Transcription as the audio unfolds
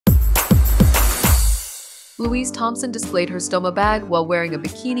Louise Thompson displayed her Stoma bag while wearing a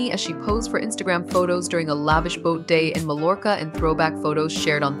bikini as she posed for Instagram photos during a lavish boat day in Mallorca and throwback photos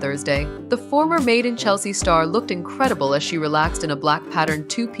shared on Thursday. The former Made in Chelsea star looked incredible as she relaxed in a black patterned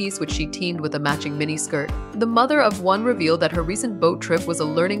two-piece which she teamed with a matching miniskirt. The mother of one revealed that her recent boat trip was a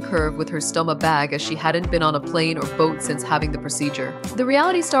learning curve with her Stoma bag as she hadn't been on a plane or boat since having the procedure. The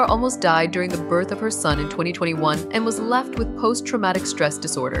reality star almost died during the birth of her son in 2021 and was left with post-traumatic stress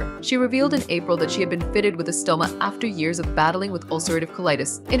disorder. She revealed in April that she had been fitted with a stoma after years of battling with ulcerative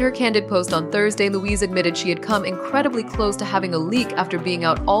colitis. In her Candid post on Thursday, Louise admitted she had come incredibly close to having a leak after being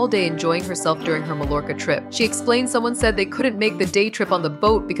out all day enjoying herself during her Mallorca trip. She explained someone said they couldn't make the day trip on the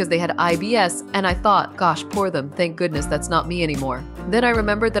boat because they had IBS, and I thought, gosh, poor them, thank goodness that's not me anymore. Then I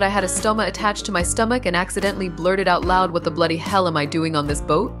remembered that I had a stoma attached to my stomach and accidentally blurted out loud, what the bloody hell am I doing on this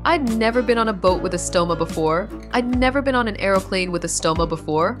boat? I'd never been on a boat with a stoma before. I'd never been on an aeroplane with a stoma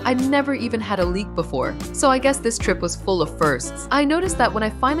before. I'd never even had a leak before. So I guess this trip was full of firsts. I noticed that when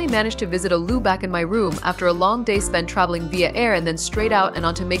I finally managed to visit a loo back in my room after a long day spent traveling via air and then straight out and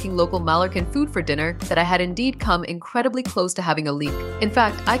onto making local Mallorcan food for dinner, that I had indeed come incredibly close to having a leak. In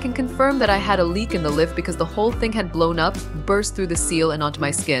fact, I can confirm that I had a leak in the lift because the whole thing had blown up, burst through the seal and onto my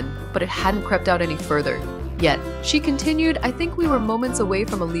skin, but it hadn't crept out any further. Yet, she continued, I think we were moments away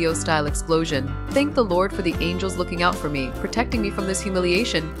from a Leo-style explosion. Thank the Lord for the angels looking out for me, protecting me from this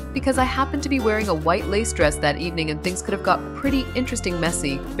humiliation, because I happened to be wearing a white lace dress that evening and things could have got pretty interesting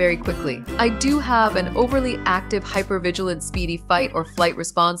messy very quickly. I do have an overly active, hypervigilant, speedy fight or flight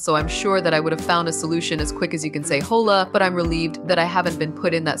response, so I'm sure that I would have found a solution as quick as you can say hola, but I'm relieved that I haven't been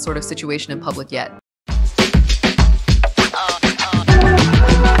put in that sort of situation in public yet.